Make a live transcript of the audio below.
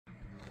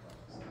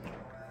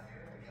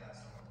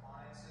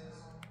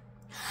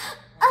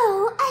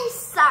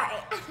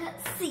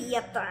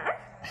theater.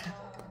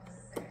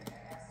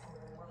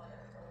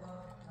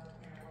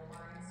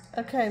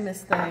 Okay,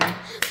 Miss Thing.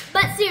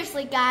 But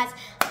seriously, guys,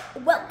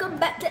 welcome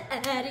back to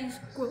Addie's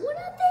Growing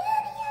Up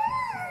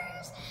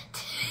Videos.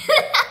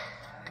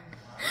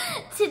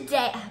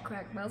 Today, I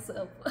cracked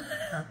myself.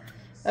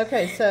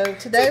 Okay, so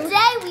today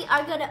we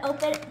are going to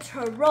open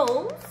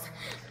trolls.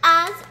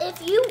 As if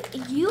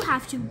you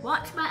have to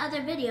watch my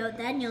other video,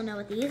 then you'll know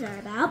what these are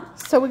about.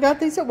 So we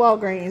got these at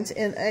Walgreens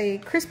in a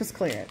Christmas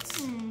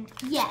clearance.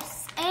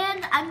 Yes,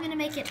 and I'm going to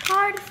make it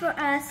hard for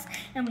us,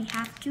 and we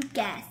have to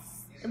guess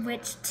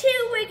which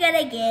two we're going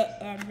to get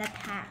in the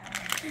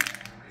pack.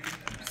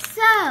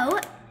 So,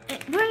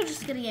 we're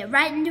just going to get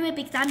right into it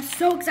because I'm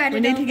so excited.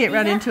 We need to get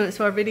right into it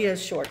so our video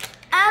is short.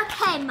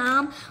 Okay,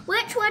 Mom.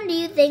 Which one do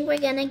you think we're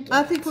going to get?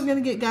 I think we're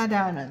going to get Guy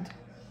Diamond.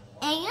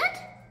 And?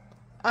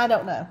 I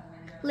don't know.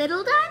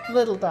 Little Diamond?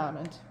 Little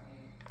Diamond.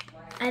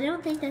 I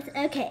don't think that's...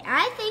 Okay,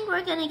 I think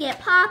we're going to get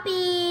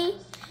Poppy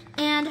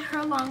and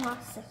her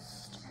long-lost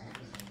sister.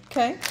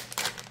 Okay.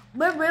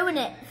 We're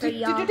ruining it for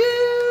y'all.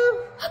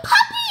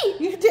 Poppy!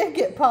 You did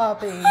get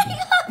Poppy. I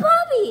got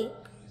Poppy.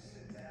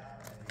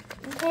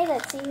 Okay,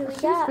 let's see who we got.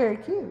 She's very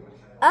cute.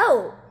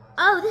 Oh,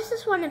 this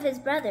is one of his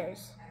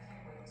brothers.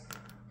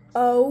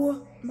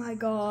 Oh my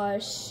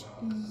gosh.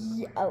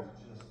 Oh,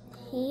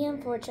 he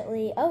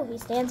unfortunately. Oh, he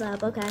stands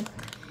up. Okay.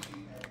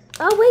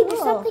 Oh wait,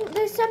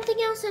 there's something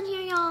else in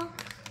here, y'all.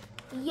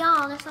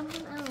 Y'all, there's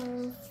something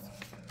else.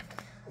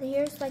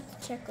 Here's like the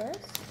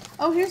checklist.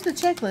 Oh, here's the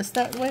checklist.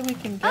 That way we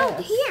can guess.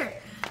 Oh, here.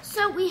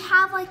 So we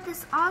have like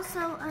this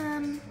also.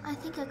 I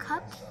think a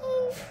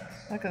cupcake.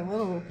 Like a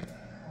little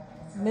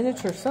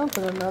miniature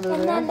something or another.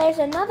 And then there's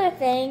another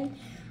thing.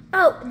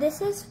 Oh,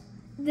 this is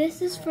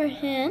for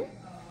him.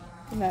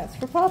 And that's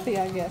for Poppy,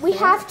 I guess. We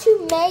have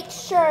to make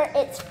sure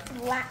it's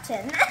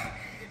flattened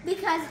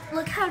because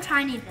look how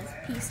tiny these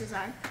pieces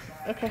are.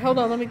 Okay, hold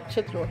on. Let me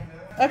shut the door.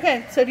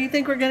 Okay, so do you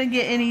think we're going to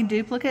get any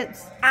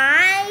duplicates?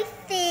 I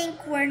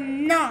think we're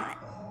not.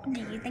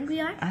 Do you think we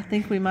are? I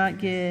think we might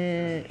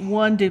get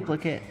one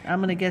duplicate. I'm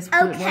going to guess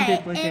one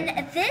duplicate. Okay,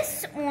 and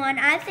this one,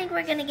 I think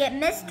we're going to get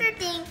Mr.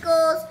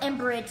 Dinkles and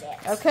Bridget.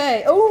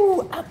 Okay.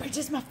 Oh,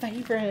 Bridget's my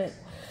favorite.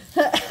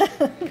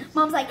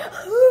 Mom's like,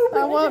 ooh,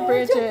 I want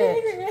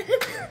Bridget.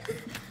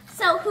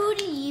 So who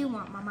do you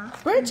want, Mama?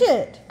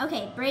 Bridget.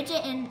 Okay,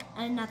 Bridget and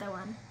another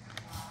one.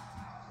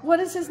 What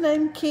is his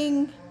name?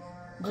 King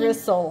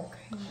Gristle.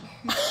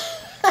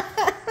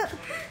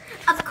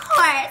 Of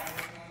course.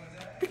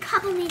 The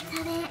couple needs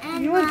to be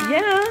and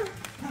yeah.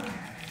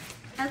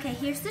 Okay,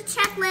 here's the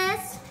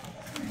checklist.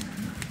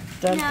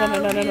 No.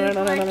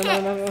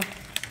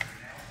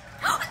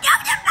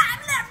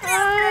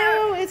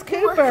 Oh, it's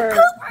Cooper.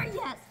 Cooper,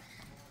 yes.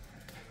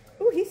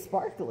 Oh, he's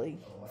sparkly.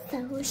 So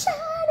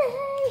shiny.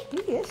 He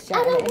is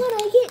shiny. I don't want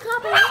to get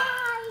copyright.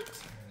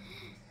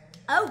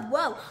 Oh,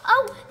 whoa.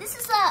 Oh, this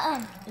is the,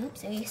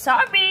 oopsie,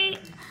 sorry.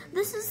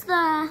 This is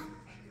the...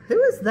 Who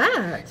is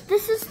that?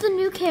 This is the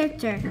new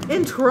character.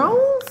 In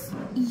Trolls?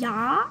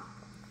 Yeah.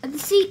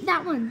 See,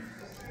 that one.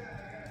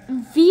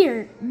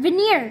 Veneer.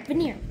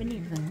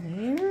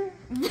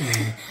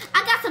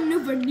 I got some new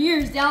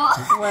veneers, y'all.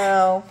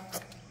 Well,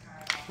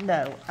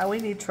 no. We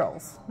need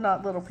trolls,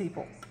 not little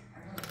people.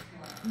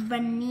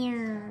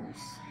 Veneer.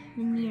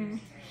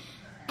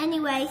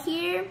 Anyway,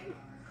 here.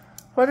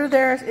 What are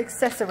their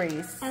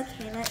accessories?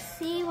 Okay, let's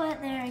see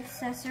what their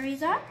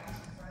accessories are.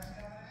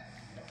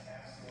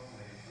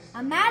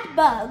 A mad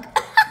bug.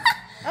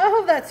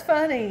 Oh, that's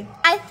funny.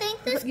 I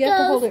think this You have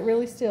to hold it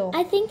really still.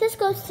 I think this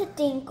goes to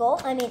Dinkle.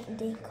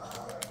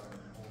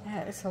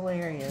 That is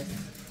hilarious.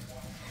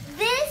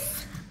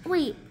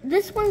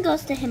 This one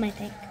goes to him, I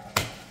think.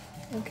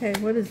 Okay,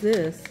 what is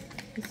this?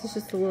 This is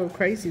just a little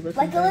crazy looking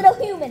Like a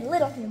thing.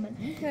 little human.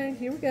 Okay,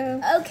 here we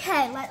go.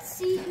 Okay, let's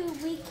see who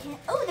we can.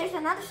 Oh, there's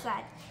another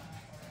side.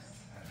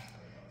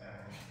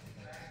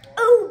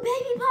 Oh,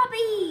 Baby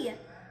Poppy.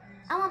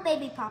 I want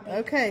Baby Poppy.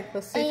 Okay,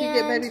 let's see if you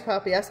get Baby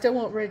Poppy. I still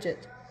want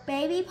Bridget.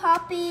 Baby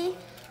Poppy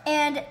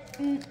and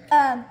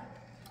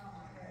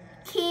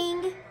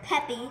King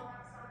Peppy.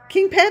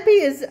 King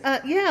Peppy is,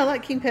 yeah, I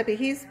like King Peppy.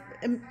 He's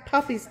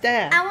Poppy's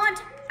dad. I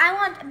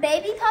want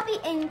Baby Poppy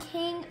and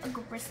King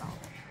Gristle.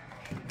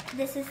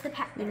 This is the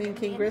pack. You mean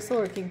King Gristle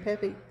or King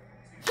Peppy?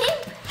 King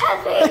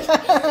Peppy.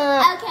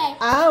 Okay.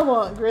 I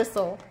want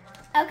Gristle.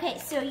 Okay,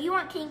 so you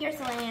want King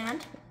Gristle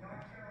and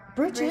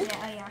Bridget.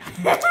 Oh yeah.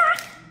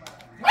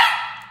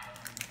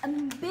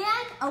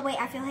 Oh wait,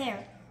 I feel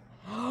hair.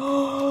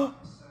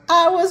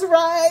 I was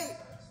right.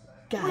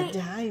 Guy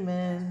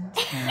Diamond.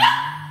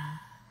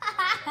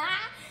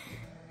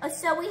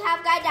 So we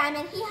have Guy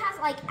Diamond. He has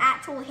like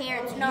actual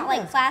hair. It's not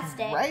like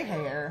plastic. Gray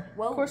hair.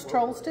 Whoa. Of course,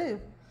 trolls too.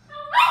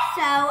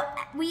 So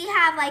we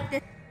have like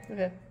this.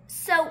 Okay.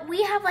 So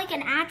we have like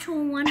an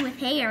actual one with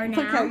hair now.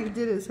 Look how you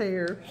did his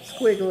hair.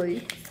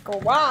 Squiggly.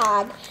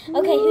 Squad.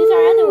 Okay, who's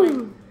our other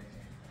one?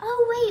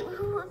 Oh wait,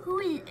 who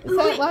is? Is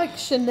that like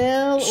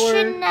Chanel or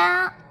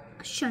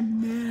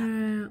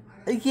Chanel?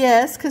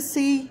 Yes, cause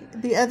see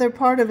the other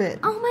part of it.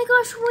 Oh my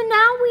gosh! Well,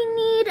 now we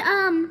need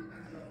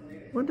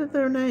What are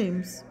their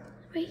names?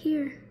 Right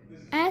here.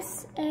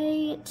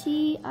 S-A-T-I-N.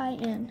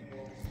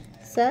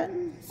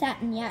 Satin?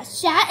 Satin, yeah.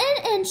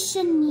 Satin and I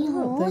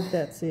chenille. don't think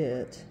that's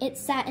it.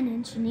 It's satin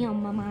and chenille,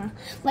 Mama.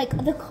 Like,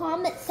 the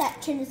comment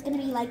section is going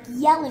to be, like,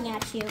 yelling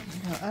at you.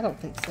 No, I don't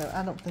think so.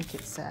 I don't think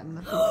it's satin.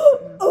 I think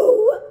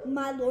Oh,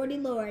 my lordy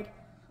lord.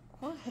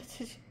 what?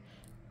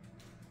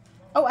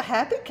 Oh, a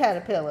happy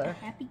caterpillar.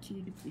 Happy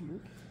cutie.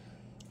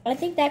 I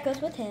think that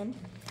goes with him.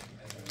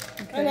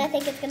 Okay. And I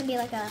think it's going to be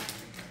like a...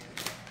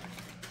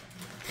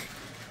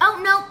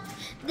 Oh, no.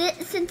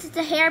 Since it's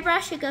a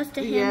hairbrush, it goes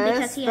to him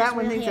because he has that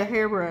one real needs hair. a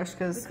hairbrush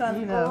because,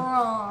 you know.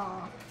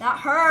 Oh, that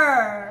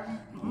hurt.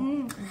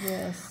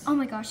 Yes. Oh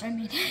my gosh, I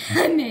made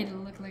it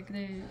look like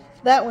this.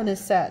 That one is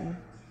satin.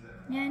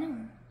 Yeah, I know.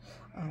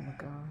 Oh my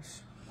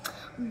gosh.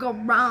 Go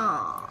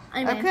wrong.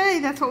 Okay,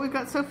 that's what we've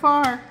got so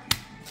far.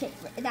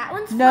 That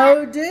one's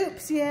No flat.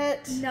 dupes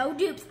yet. No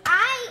dupes.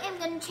 I am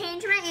going to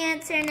change my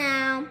answer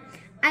now.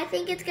 I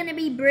think it's going to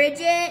be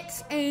Bridget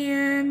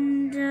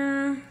and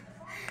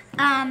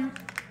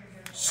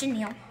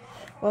chenille.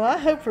 Well, I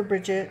hope for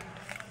Bridget.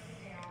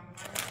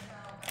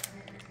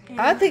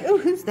 I think, oh,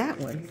 who's that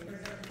one?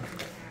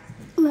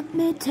 Let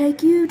me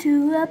take you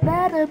to a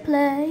better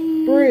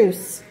place.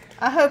 Bruce.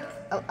 I hope.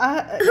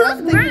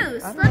 Who's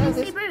Bruce? Let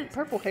me see Bruce.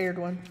 Purple-haired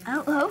one.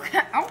 Oh,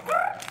 okay.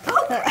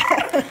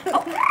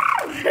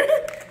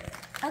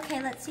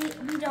 Okay, let's see.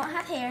 We don't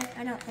have hair,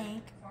 I don't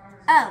think.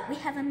 Oh, we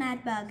have a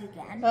mad bug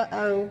again.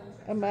 Uh-oh,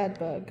 a mad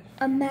bug.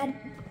 A mad...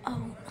 Oh,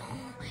 no.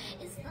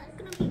 Is that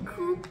going to be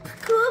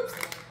Coops?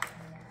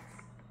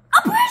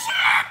 A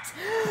Bridget!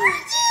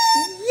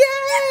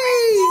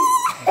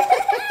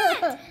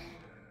 Yay!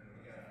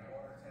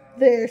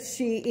 There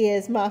she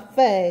is, my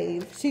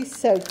fave. She's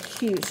so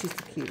cute. She's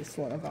the cutest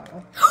one of all.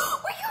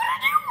 We got a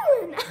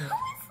new one! How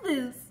is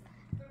this?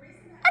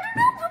 I don't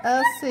know.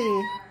 Let's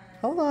see.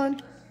 Hold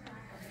on.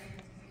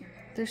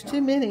 There's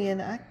too many,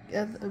 and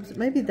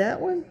maybe that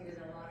one?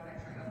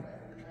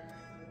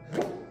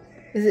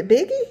 Is it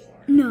Biggie?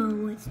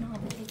 No, it's not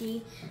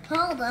Biggie.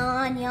 Hold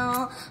on,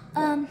 y'all.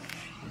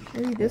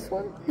 Maybe this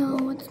one?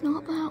 No, it's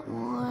not that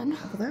one.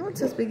 Well, that one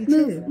says Biggie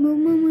too.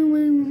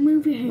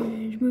 Move your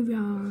hands, move your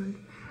arms.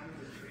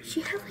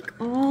 She has like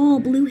all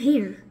blue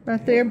hair.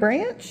 Right there,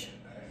 Branch?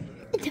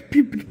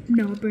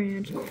 No,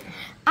 Branch.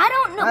 I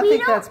don't know. I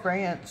think that's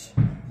Branch.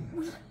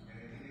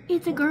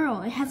 It's a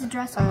girl. It has a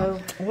dress on. Oh,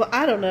 well,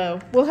 I don't know.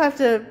 We'll have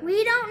to.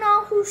 We don't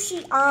know who she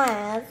is.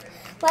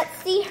 Let's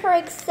see her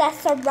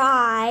accessory.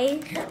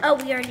 Oh,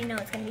 we already know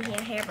it's going to be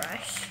a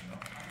hairbrush.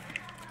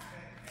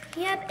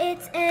 Yep,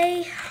 it's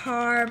a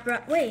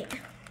hairbrush. Wait,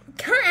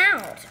 come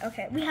out.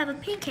 Okay, we have a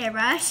pink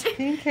hairbrush.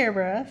 Pink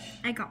hairbrush.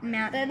 I got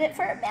mad at it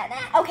for a minute.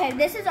 Okay,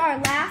 this is our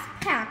last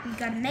pack. We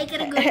got to make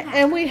it a good pack.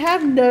 And we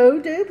have no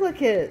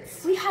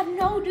duplicates. We have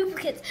no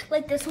duplicates.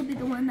 Like, this will be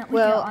the one that we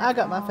got. Well, I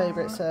got my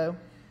favorite, so.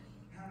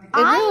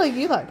 And really,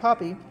 you like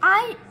Poppy.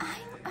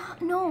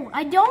 No,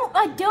 I don't.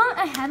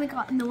 I haven't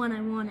gotten the one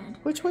I wanted.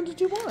 Which one did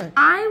you want?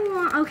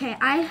 Okay,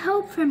 I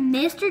hope for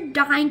Mr.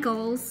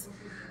 Dinkles.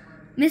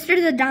 Mr.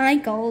 the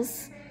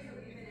Dinkles.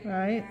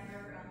 Right.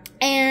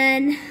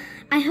 And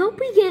I hope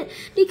we get,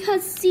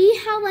 because see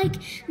how, like,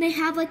 they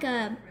have, like,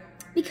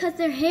 because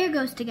their hair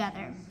goes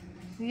together.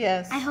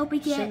 Yes. I hope we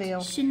get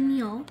Chenille.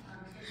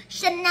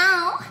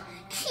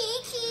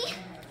 Kiki.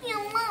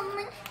 Your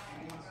mama.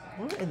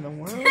 What in the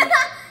world?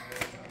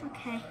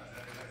 Okay.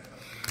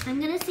 I'm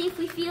going to see if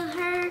we feel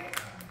her.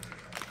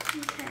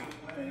 Okay.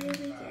 What did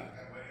we get?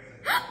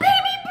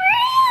 Baby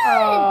Branch!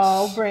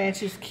 Oh,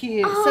 Branch is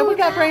cute. Oh, So we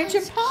got Branch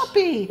and that's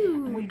Poppy.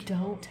 cute. We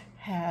don't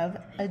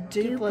have a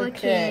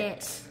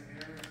duplicate.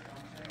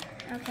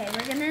 Okay,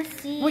 we're going to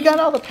see. We got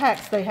all the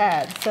packs they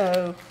had,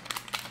 so.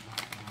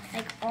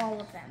 Like, all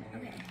of them.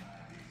 Okay.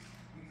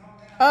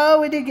 Oh,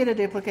 we did get a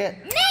duplicate.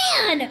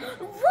 Man!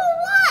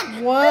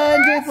 One!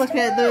 One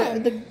duplicate.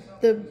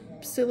 The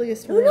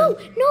silliest one.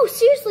 No,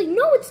 seriously.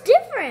 No, it's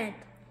different.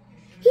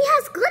 He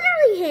has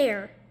glittery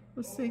hair.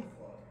 Let's see.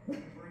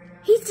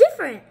 He's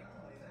different.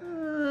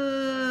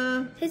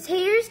 Uh, His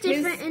hair is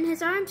different and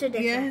his arms are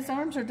different. yeah, his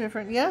arms are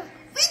different. Yeah.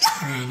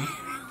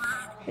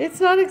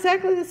 It's not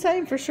exactly the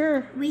same for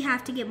sure. We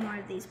have to get more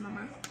of these,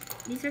 Mama.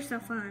 These are so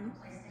fun.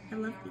 I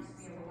love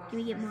these. Can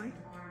we get more?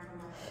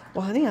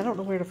 Well, honey, I don't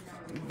know where to.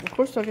 Of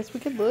course, I guess we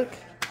could look.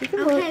 We can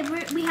Okay,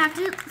 look. we have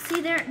to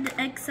see their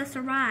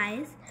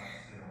accessories.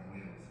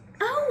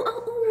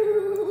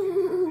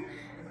 Oh.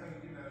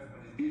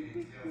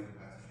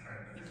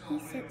 He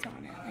sits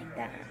on it like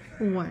that.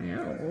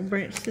 Wow.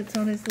 Branch sits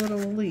on his little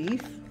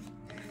leaf.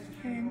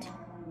 And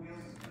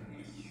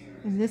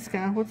this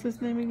guy, what's his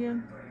name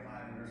again?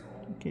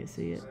 I can't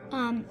see it.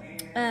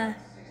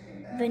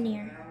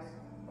 veneer.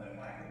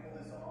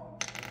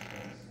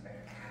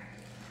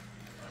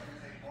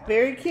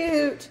 Very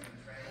cute.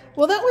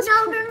 Well, that was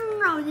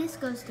No. This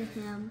goes to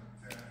him.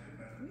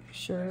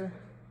 Sure.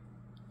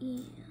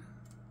 Yeah.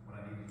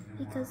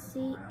 Because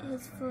see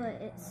his foot,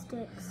 it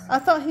sticks. I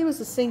thought he was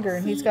a singer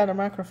and he's got a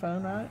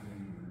microphone, right?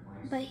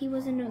 But he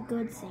wasn't a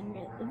good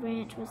singer. The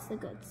Branch was the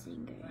good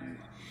singer.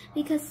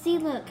 Because see,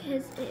 look,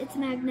 it's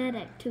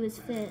magnetic to his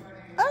foot.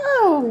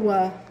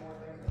 Oh!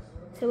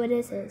 So what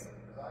is his?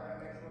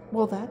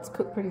 Well, that's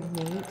pretty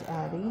neat,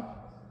 Addie.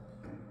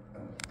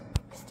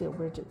 Still,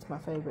 Bridget's my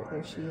favorite.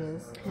 There she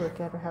is. Look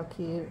at her, how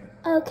cute.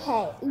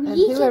 Okay. And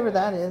whoever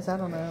that is, I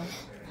don't know.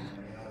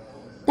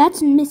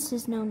 That's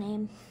Mrs. No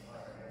Name.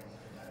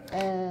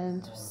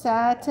 And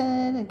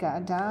satin, and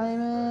got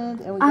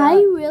diamond, and we I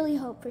got really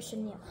hope for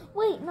Chanel.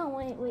 Wait, no,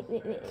 wait.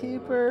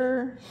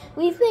 Cooper.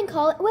 We've been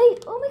calling.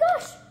 Wait, oh my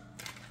gosh.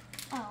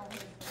 Oh.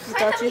 I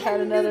thought you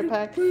had another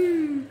pack.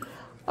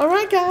 All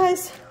right,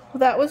 guys. Well,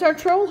 that was our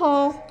troll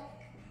haul.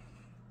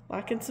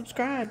 Like and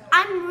subscribe.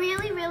 I'm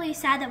really, really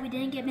sad that we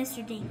didn't get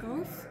Mr.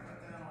 Dinkles.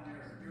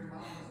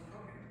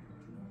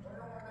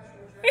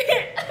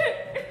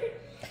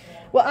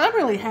 Well, I'm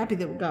really happy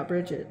that we got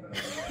Bridget.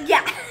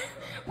 Yeah.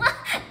 Well,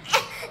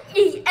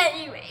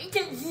 anyway,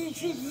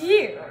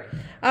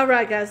 All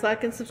right, guys.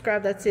 Like and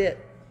subscribe. That's it.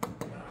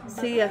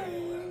 See ya.